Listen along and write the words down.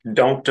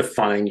Don't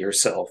define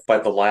yourself by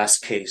the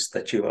last case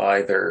that you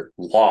either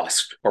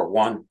lost or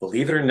won.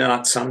 Believe it or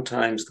not,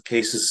 sometimes the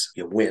cases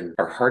you win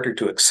are harder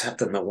to accept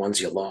than the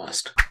ones you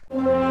lost.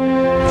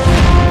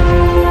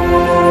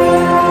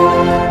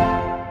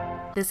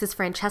 This is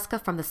Francesca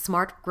from the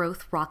Smart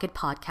Growth Rocket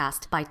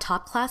podcast by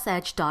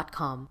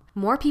TopClassEdge.com.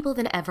 More people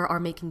than ever are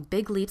making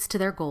big leaps to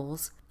their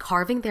goals,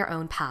 carving their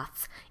own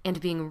paths, and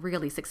being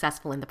really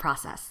successful in the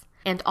process.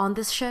 And on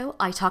this show,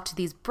 I talk to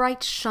these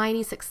bright,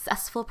 shiny,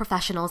 successful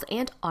professionals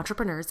and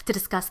entrepreneurs to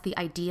discuss the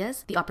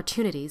ideas, the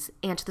opportunities,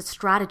 and the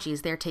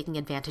strategies they're taking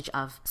advantage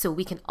of so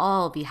we can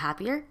all be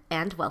happier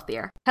and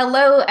wealthier.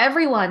 Hello,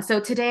 everyone. So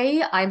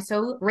today, I'm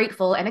so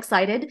grateful and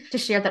excited to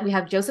share that we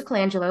have Joseph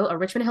Colangelo, a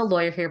Richmond Hill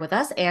lawyer, here with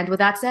us. And with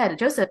that said,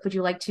 Joseph, would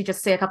you like to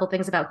just say a couple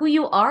things about who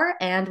you are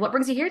and what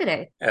brings you here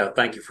today?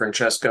 Thank you,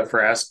 Francesca,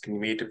 for asking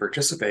me to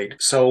participate.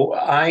 So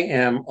I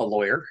am a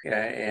lawyer,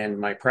 and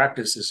my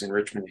practice is in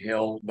Richmond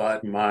Hill, but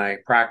my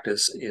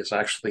practice is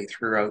actually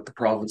throughout the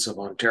province of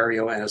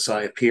Ontario as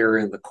I appear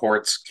in the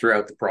courts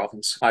throughout the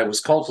province. I was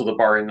called to the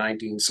bar in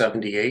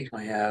 1978.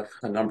 I have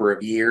a number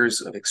of years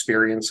of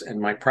experience, and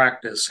my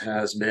practice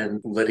has been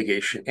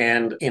litigation.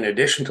 And in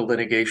addition to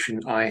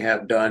litigation, I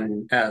have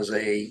done as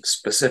a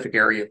specific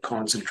area of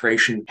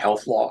concentration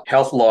health law.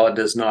 Health law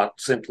does not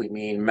simply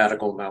mean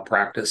medical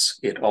malpractice.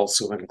 It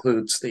also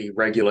includes the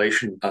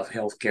regulation of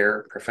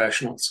healthcare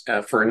professionals.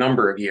 For a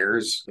number of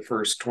years, the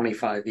first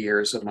 25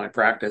 years of my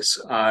practice,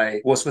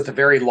 I was with a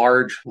very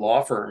large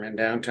law firm in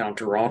downtown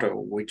Toronto,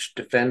 which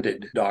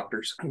defended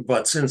doctors.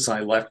 But since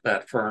I left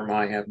that firm,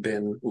 I have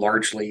been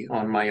largely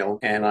on my own,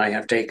 and I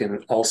have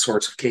taken all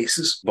sorts of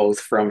cases, both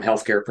from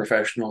healthcare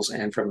professionals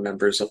and from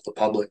members of the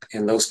public.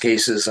 And those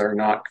cases are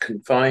not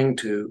confined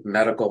to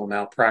medical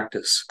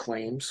malpractice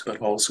claims,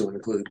 but also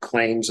include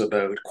claims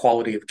about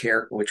quality of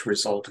care, which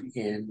result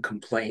in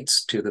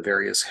complaints to the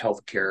various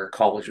healthcare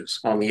colleges.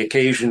 On the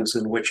occasions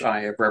in which I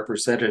have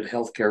represented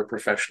healthcare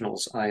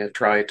professionals, I have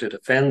tried to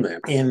defend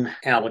them in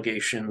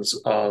allegations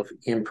of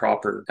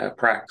improper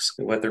practice,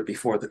 whether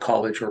before the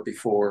college or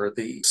before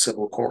the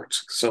civil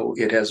courts. So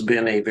it has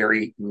been a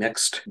very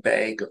mixed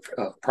bag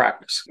of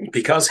practice.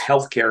 Because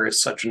healthcare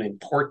is such an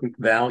important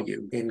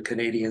value in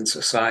Canadian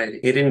society,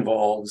 it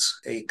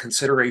involves a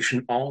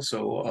consideration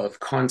also of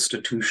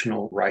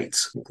constitutional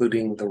rights,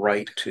 including the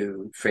right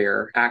to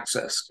fair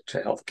access to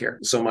healthcare.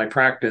 So my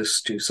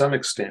practice, to some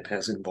extent,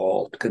 has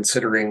involved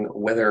considering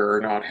whether or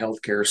not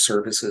healthcare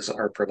services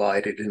are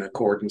provided in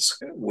accordance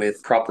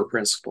with proper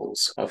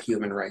principles of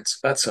human rights.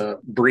 That's a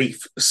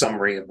brief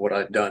summary of what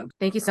I've done.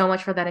 Thank you so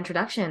much for that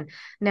introduction.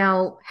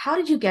 Now, how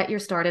did you get your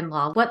start in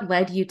law? What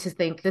led you to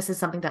think this is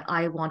something that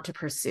I want to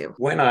pursue?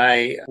 When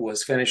I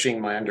was finishing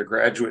my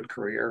undergraduate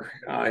career,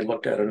 I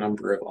looked at a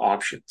number of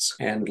options,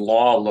 and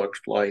law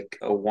looked like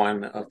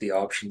one of the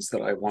options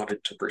that I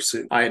wanted to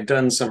pursue. I had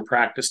done some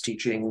practice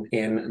teaching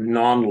in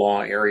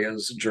non-law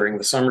areas during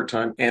the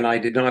summertime, and I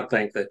did not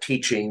think that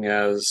teaching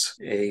as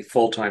a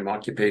full-time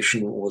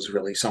occupation was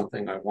really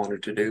something I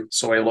wanted to do.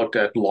 So I looked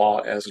at law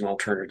as an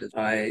alternative.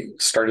 I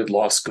started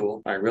law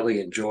school. I really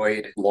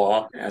enjoyed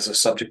law as a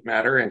subject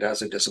matter and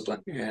as a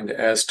discipline. And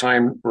as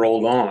time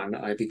rolled on,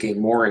 I became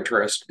more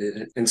interested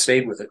in it and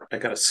stayed with it. I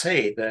got to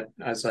say that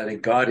as I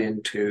got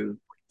into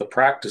the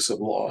practice of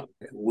law,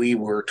 we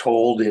were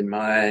told in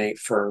my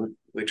firm,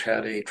 which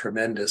had a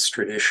tremendous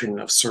tradition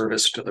of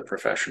service to the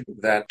profession,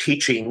 that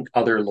teaching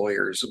other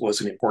lawyers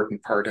was an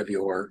important part of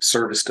your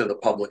service to the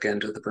public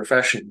and to the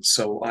profession.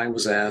 So I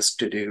was asked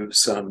to do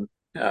some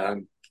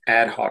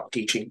ad hoc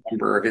teaching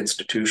number of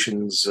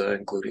institutions,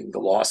 including the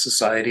Law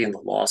Society and the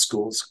law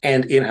schools,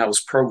 and in-house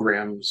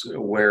programs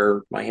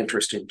where my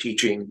interest in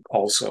teaching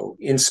also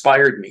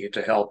inspired me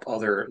to help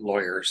other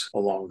lawyers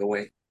along the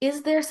way.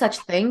 Is there such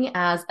thing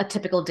as a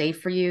typical day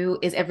for you?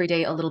 Is every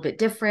day a little bit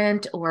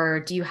different,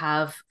 or do you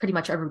have pretty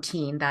much a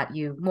routine that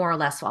you more or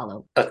less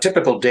follow? A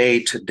typical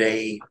day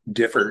today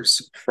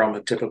differs from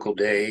a typical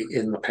day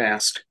in the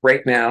past.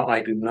 Right now,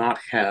 I do not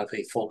have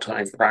a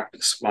full-time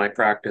practice. My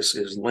practice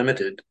is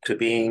limited to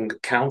being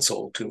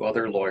counsel to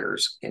other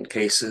lawyers in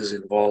cases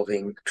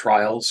involving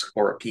trials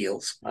or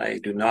appeals. I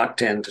do not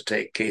tend to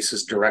take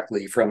cases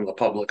directly from the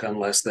public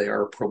unless they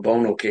are pro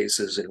bono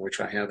cases in which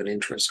I have an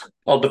interest.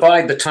 I'll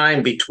divide the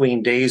time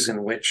between days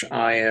in which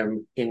I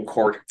am in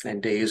court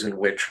and days in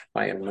which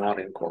I am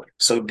not in court.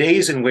 So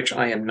days in which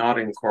I am not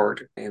in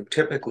court, I am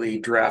typically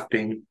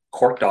drafting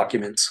court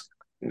documents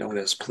known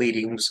as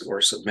pleadings or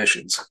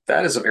submissions.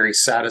 That is a very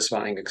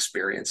satisfying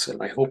experience,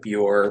 and I hope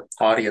your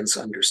audience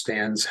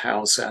understands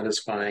how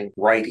satisfying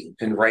writing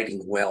and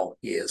writing well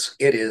is.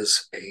 It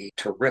is a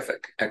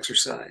terrific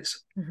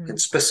exercise,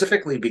 and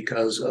specifically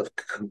because of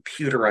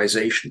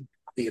computerization.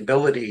 The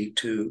ability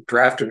to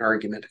draft an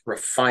argument,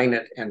 refine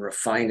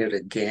it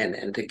again,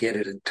 and to get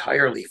it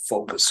entirely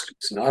focused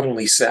is not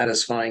only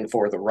satisfying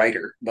for the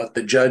writer, but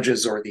the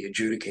judges or the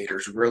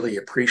adjudicators really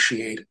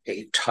appreciate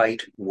a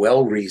tight,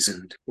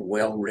 well-reasoned,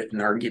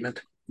 well-written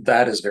argument.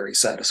 That is very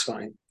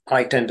satisfying.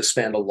 I tend to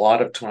spend a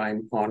lot of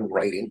time on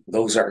writing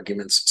those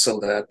arguments so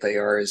that they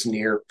are as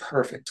near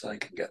perfect as I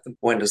can get them.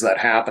 When does that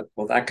happen?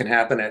 Well, that can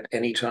happen at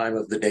any time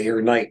of the day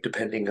or night,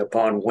 depending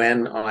upon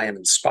when I am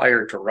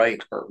inspired to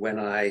write or when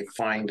I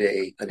find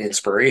an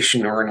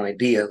inspiration or an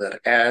idea that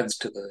adds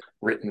to the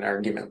written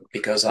argument,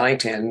 because I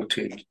tend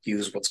to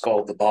use what's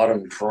called the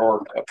bottom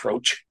drawer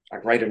approach. I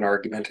write an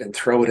argument and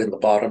throw it in the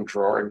bottom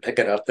drawer and pick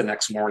it up the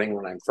next morning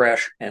when I'm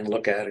fresh and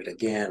look at it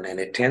again. And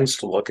it tends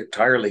to look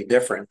entirely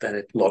different than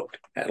it looked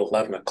at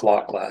 11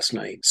 o'clock last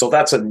night. So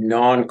that's a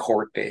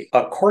non-court day.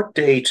 A court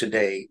day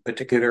today,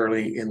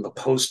 particularly in the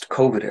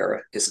post-COVID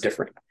era, is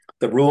different.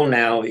 The rule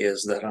now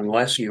is that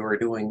unless you are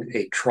doing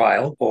a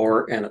trial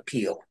or an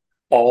appeal,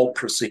 all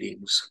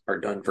proceedings are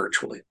done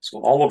virtually. So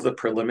all of the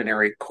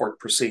preliminary court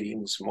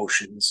proceedings,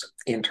 motions,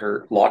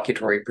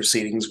 interlocutory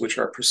proceedings, which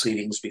are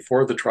proceedings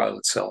before the trial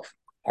itself,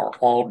 are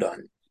all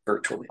done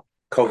virtually.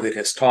 COVID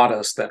has taught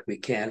us that we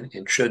can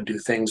and should do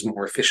things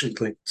more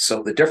efficiently.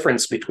 So the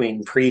difference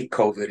between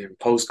pre-COVID and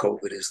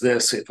post-COVID is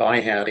this: if I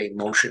had a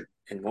motion,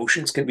 and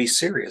motions can be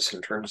serious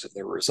in terms of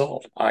their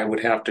result, I would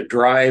have to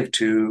drive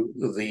to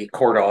the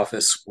court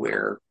office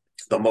where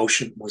the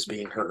motion was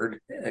being heard,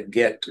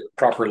 get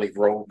properly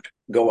robed,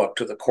 go up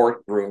to the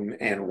courtroom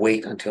and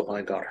wait until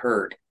I got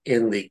heard.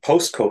 In the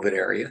post-COVID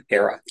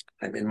era,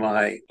 I'm in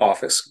my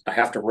office. I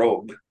have to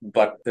robe,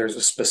 but there's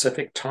a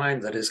specific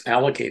time that is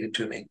allocated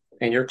to me,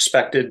 and you're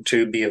expected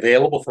to be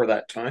available for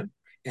that time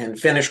and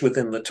finish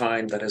within the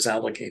time that is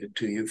allocated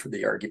to you for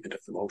the argument of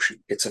the motion.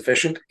 It's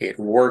efficient. It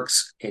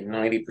works in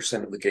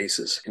 90% of the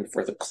cases. And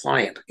for the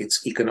client,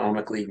 it's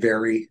economically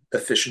very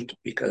efficient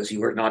because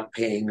you are not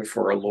paying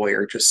for a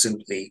lawyer just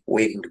simply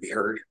waiting to be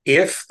heard.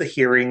 If the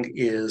hearing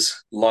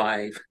is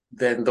live,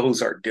 then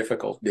those are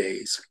difficult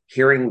days.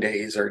 Hearing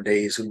days are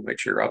days in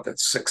which you're up at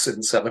 6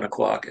 and 7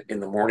 o'clock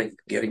in the morning,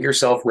 getting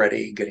yourself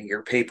ready, getting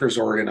your papers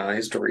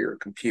organized or your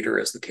computer,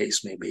 as the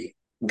case may be,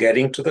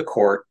 getting to the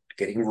court,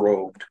 getting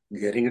robed,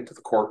 getting into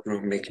the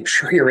courtroom, making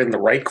sure you're in the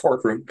right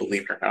courtroom,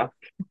 believe it or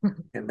not.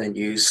 And then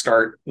you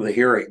start the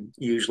hearing,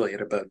 usually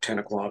at about 10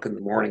 o'clock in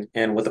the morning.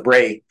 And with a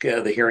break,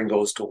 the hearing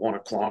goes to 1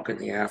 o'clock in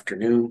the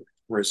afternoon,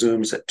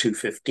 resumes at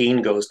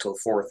 2:15, goes till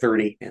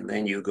 4:30, and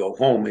then you go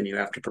home and you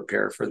have to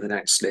prepare for the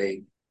next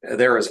day.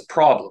 There is a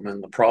problem,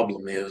 and the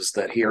problem is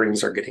that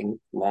hearings are getting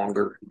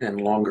longer and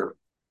longer,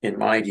 in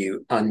my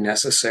view,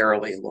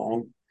 unnecessarily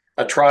long.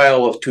 A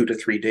trial of 2 to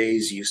 3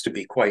 days used to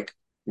be quite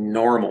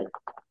normal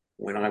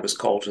when I was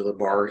called to the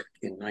bar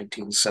in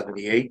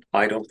 1978.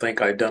 I don't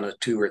think I've done a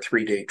 2 or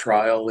 3 day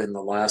trial in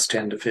the last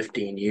 10 to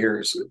 15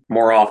 years.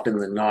 More often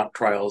than not,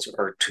 trials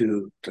are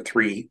 2 to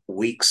 3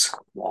 weeks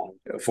long.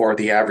 For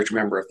the average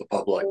member of the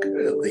public,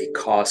 the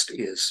cost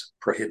is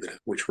prohibitive,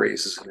 which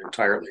raises an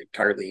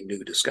entirely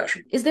new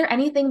discussion. Is there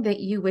anything that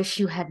you wish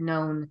you had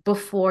known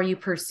before you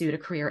pursued a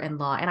career in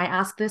law? And I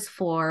ask this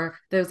for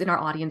those in our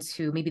audience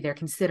who maybe they're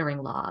considering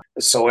law.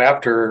 So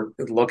after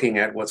looking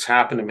at what's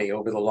happened to me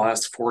over the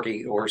last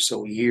 40 or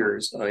so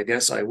years, I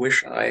guess I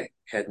wish I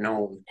had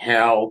known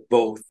how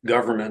both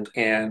government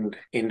and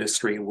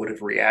industry would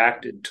have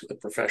reacted to the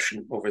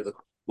profession over the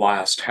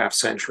last half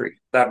century.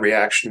 That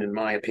reaction, in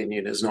my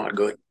opinion, is not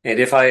good. And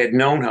if I had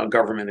known how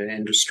government and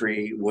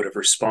industry would have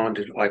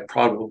responded, I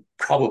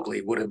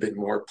probably would have been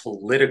more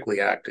politically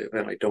active.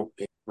 And I don't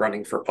mean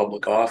running for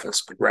public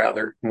office, but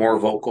rather more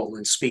vocal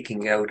and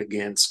speaking out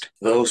against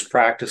those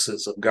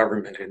practices of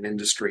government and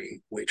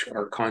industry which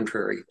are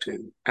contrary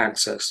to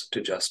access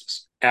to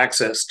justice.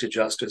 Access to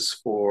justice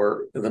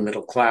for the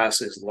middle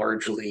class is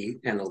largely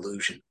an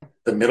illusion.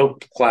 The middle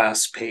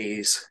class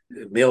pays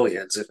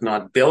millions, if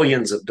not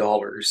billions of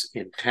dollars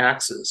in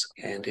taxes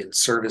and in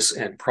service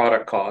and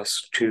product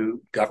costs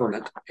to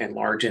government and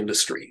large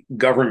industry.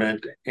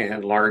 Government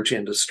and large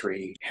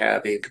industry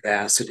have a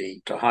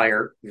capacity to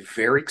hire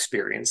very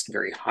experienced,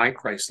 very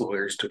high-priced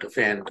lawyers to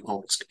defend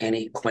almost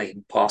any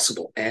claim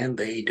possible, and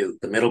they do.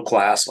 The middle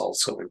class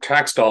also, in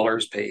tax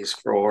dollars, pays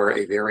for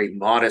a very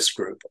modest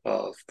group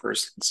of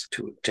persons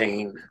to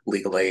obtain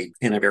legal aid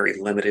in a very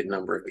limited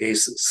number of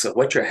cases. So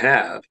what you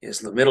have is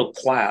the middle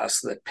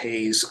class that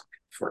pays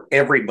for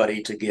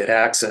everybody to get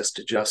access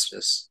to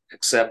justice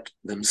except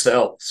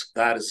themselves.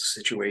 That is a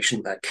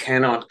situation that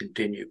cannot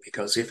continue,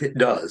 because if it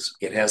does,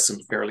 it has some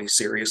fairly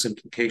serious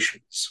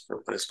implications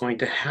for what is going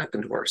to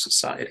happen to our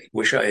society.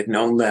 Wish I had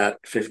known that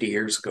 50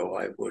 years ago.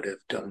 I would have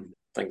done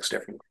things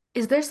differently.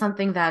 Is there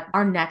something that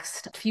our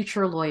next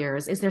future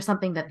lawyers, is there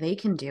something that they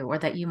can do or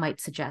that you might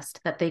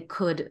suggest that they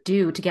could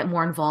do to get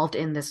more involved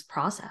in this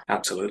process?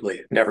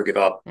 Absolutely. Never give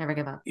up. Never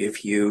give up.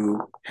 If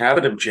you have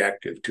an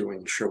objective to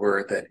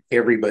ensure that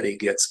everybody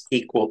gets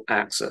equal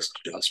access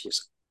to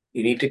justice,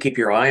 you need to keep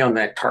your eye on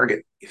that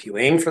target. If you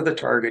aim for the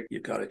target,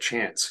 you've got a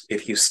chance.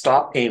 If you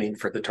stop aiming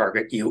for the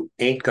target, you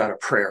ain't got a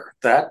prayer.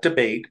 That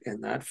debate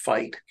and that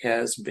fight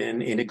has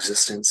been in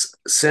existence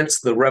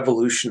since the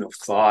revolution of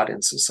thought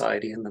in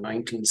society in the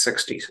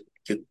 1960s.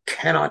 You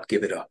cannot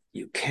give it up.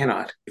 You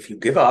cannot. If you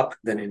give up,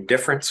 then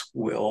indifference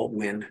will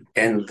win,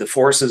 and the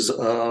forces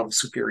of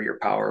superior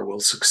power will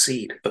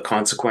succeed. The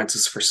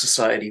consequences for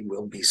society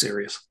will be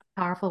serious.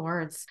 Powerful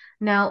words.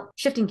 Now,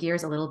 shifting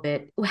gears a little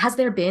bit, has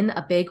there been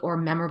a big or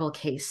memorable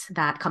case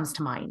that comes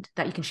to mind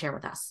that you can share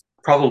with us?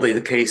 Probably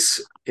the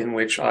case in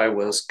which I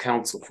was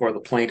counsel for the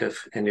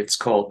plaintiff, and it's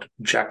called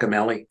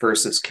Giacomelli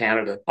versus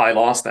Canada. I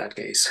lost that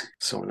case.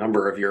 So a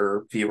number of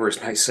your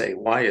viewers might say,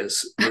 why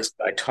is this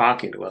guy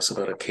talking to us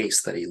about a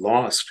case that he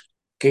lost?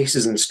 Case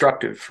is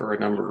instructive for a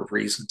number of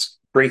reasons.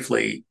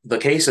 Briefly, the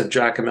case of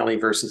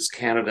Giacomelli versus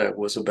Canada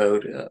was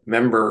about a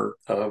member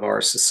of our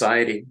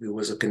society who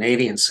was a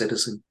Canadian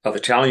citizen of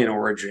Italian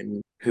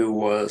origin who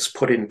was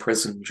put in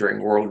prison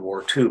during World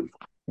War II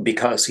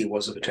because he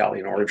was of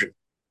Italian origin.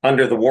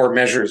 Under the War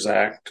Measures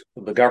Act,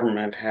 the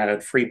government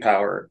had free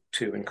power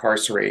to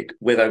incarcerate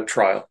without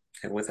trial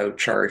and without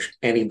charge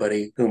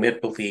anybody whom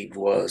it believed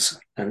was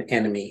an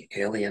enemy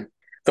alien.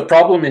 The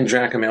problem in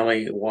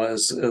Giacomelli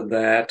was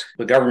that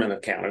the government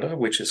of Canada,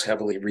 which is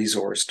heavily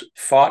resourced,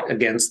 fought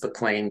against the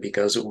claim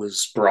because it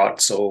was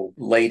brought so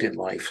late in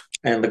life.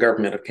 And the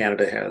government of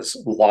Canada has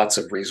lots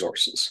of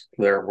resources.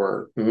 There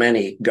were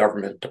many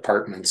government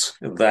departments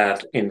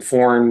that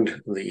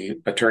informed the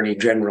Attorney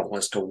General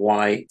as to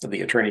why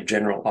the Attorney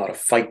General ought to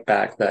fight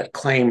back that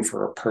claim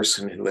for a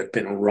person who had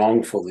been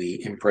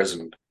wrongfully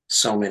imprisoned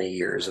so many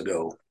years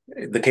ago.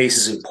 The case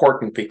is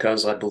important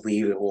because I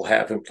believe it will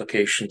have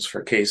implications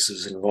for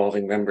cases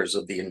involving members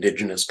of the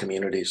Indigenous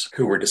communities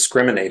who were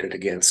discriminated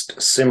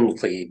against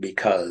simply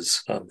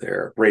because of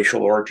their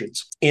racial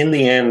origins. In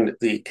the end,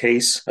 the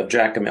case of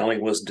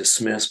Giacomelli was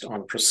dismissed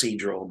on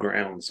procedural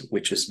grounds,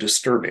 which is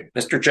disturbing.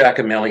 Mr.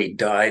 Giacomelli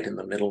died in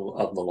the middle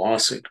of the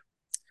lawsuit.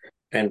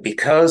 And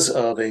because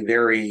of a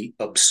very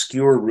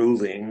obscure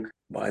ruling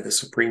by the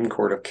Supreme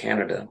Court of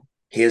Canada,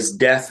 his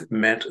death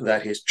meant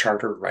that his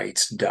charter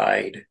rights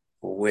died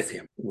with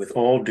him. With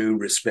all due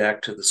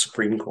respect to the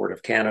Supreme Court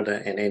of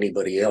Canada and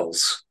anybody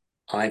else,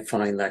 I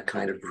find that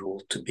kind of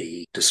rule to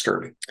be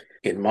disturbing.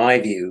 In my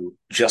view,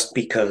 just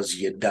because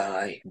you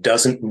die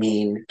doesn't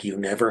mean you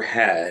never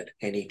had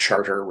any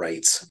charter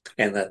rights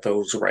and that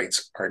those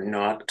rights are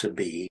not to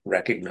be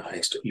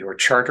recognized. Your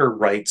charter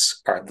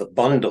rights are the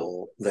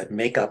bundle that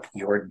make up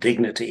your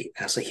dignity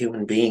as a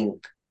human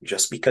being.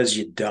 Just because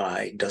you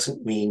die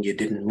doesn't mean you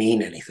didn't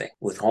mean anything.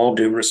 With all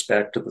due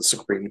respect to the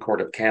Supreme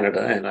Court of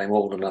Canada, and I'm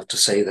old enough to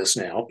say this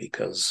now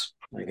because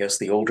I guess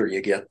the older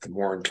you get, the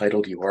more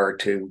entitled you are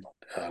to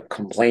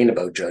complain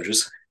about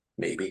judges,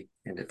 maybe.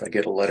 And if I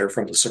get a letter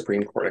from the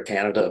Supreme Court of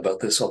Canada about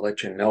this, I'll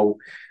let you know.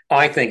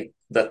 I think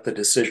that the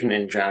decision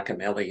in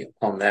Giacomelli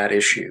on that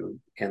issue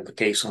and the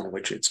case on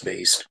which it's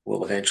based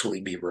will eventually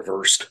be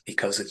reversed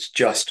because it's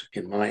just,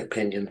 in my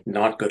opinion,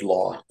 not good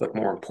law, but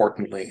more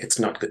importantly, it's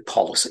not good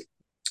policy.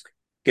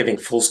 Giving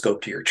full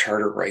scope to your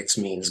charter rights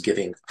means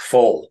giving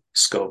full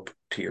scope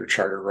to your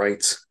charter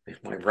rights.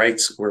 If my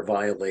rights were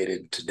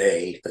violated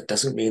today, that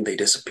doesn't mean they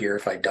disappear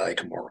if I die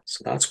tomorrow.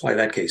 So that's why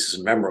that case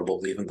is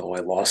memorable, even though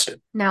I lost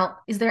it. Now,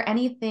 is there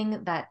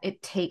anything that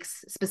it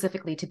takes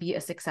specifically to be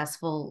a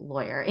successful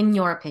lawyer, in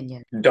your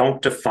opinion?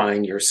 Don't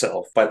define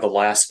yourself by the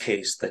last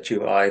case that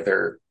you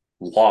either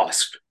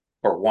lost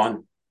or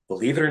won.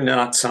 Believe it or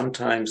not,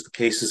 sometimes the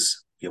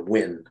cases you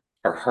win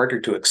are harder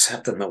to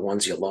accept than the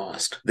ones you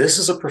lost. This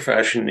is a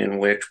profession in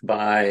which,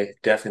 by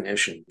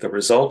definition, the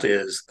result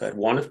is that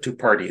one of two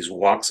parties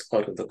walks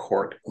out of the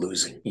court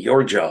losing.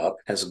 Your job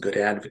as a good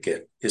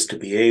advocate is to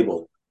be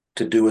able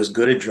to do as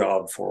good a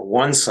job for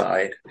one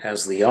side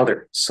as the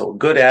other. So a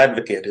good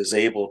advocate is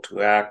able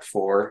to act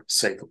for,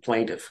 say, the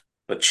plaintiff,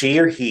 but she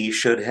or he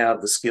should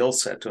have the skill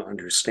set to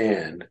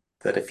understand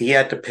that if he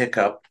had to pick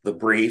up the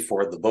brief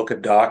or the book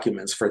of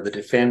documents for the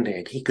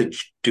defendant, he could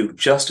do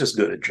just as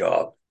good a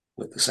job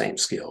with the same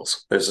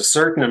skills. There's a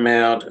certain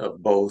amount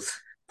of both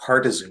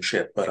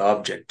partisanship but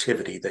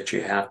objectivity that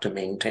you have to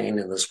maintain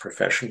in this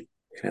profession.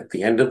 And at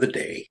the end of the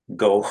day,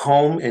 go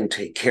home and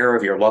take care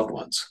of your loved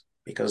ones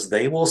because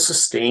they will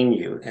sustain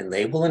you and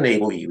they will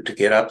enable you to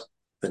get up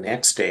the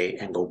next day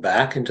and go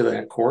back into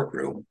that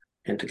courtroom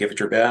and to give it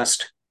your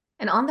best.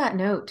 And on that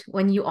note,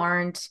 when you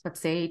aren't,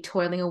 let's say,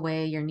 toiling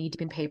away, you're knee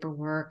deep in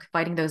paperwork,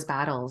 fighting those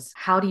battles,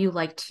 how do you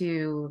like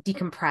to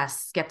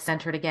decompress, get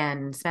centered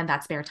again, spend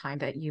that spare time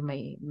that you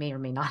may or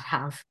may not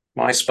have?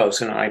 My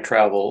spouse and I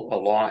travel a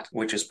lot,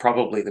 which is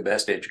probably the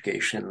best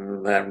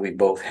education that we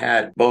both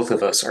had. Both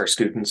of us are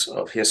students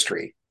of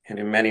history. And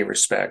in many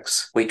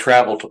respects, we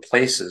travel to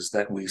places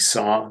that we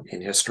saw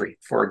in history.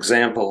 For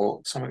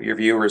example, some of your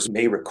viewers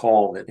may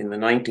recall that in the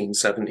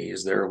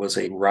 1970s, there was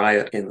a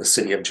riot in the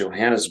city of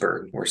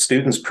Johannesburg where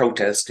students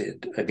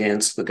protested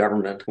against the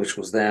government, which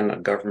was then a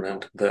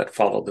government that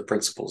followed the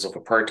principles of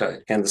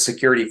apartheid. And the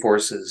security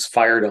forces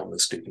fired on the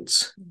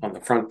students. On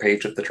the front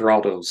page of the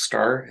Toronto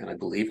Star, and I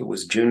believe it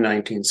was June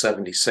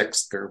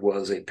 1976, there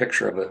was a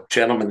picture of a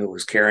gentleman who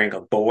was carrying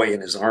a boy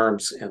in his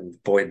arms, and the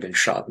boy had been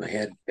shot in the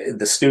head.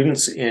 The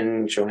students in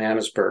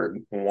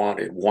Johannesburg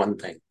wanted one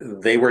thing.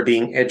 They were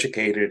being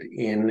educated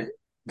in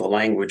the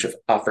language of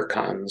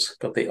Afrikaans,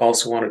 but they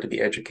also wanted to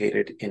be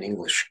educated in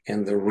English.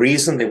 And the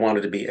reason they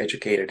wanted to be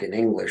educated in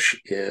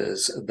English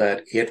is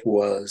that it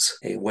was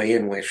a way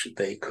in which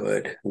they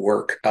could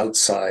work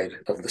outside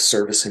of the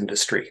service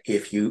industry.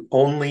 If you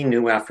only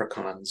knew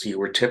Afrikaans, you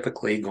were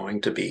typically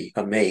going to be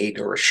a maid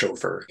or a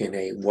chauffeur in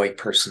a white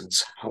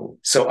person's home.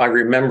 So I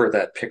remember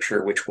that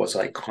picture, which was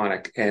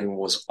iconic and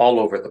was all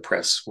over the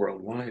press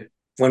worldwide.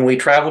 When we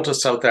traveled to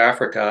South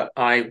Africa,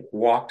 I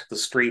walked the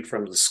street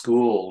from the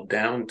school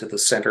down to the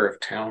center of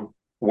town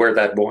where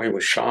that boy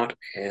was shot,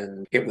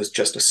 and it was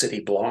just a city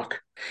block.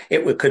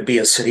 Could be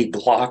a city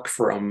block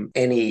from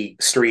any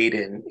street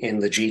in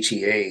the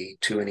GTA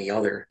to any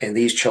other. And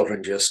these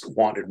children just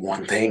wanted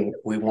one thing.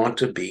 We want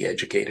to be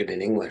educated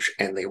in English.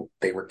 And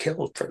they were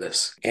killed for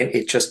this. And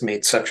it just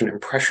made such an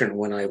impression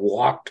when I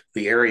walked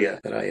the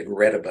area that I had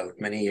read about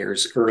many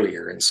years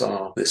earlier and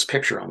saw this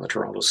picture on the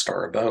Toronto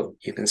Star about.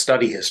 You can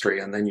study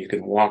history and then you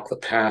can walk the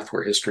path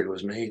where history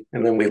was made.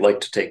 And then we like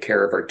to take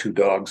care of our two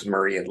dogs,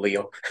 Murray and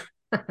Leo.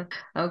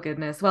 Oh,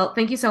 goodness. Well,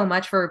 thank you so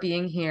much for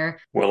being here.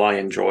 Well, I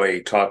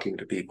enjoy talking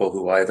to people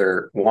who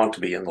either want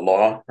to be in the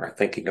law or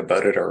thinking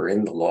about it or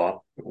in the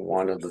law.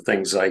 One of the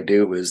things I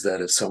do is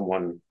that if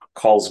someone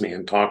calls me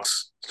and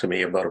talks to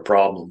me about a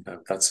problem,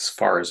 that's as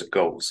far as it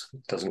goes.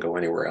 It doesn't go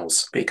anywhere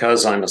else.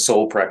 Because I'm a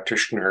sole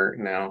practitioner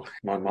now,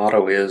 my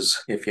motto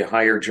is, if you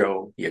hire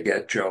Joe, you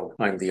get Joe.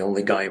 I'm the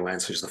only guy who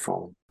answers the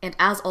phone. And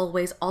as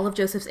always, all of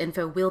Joseph's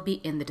info will be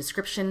in the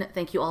description.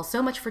 Thank you all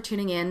so much for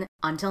tuning in.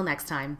 Until next time.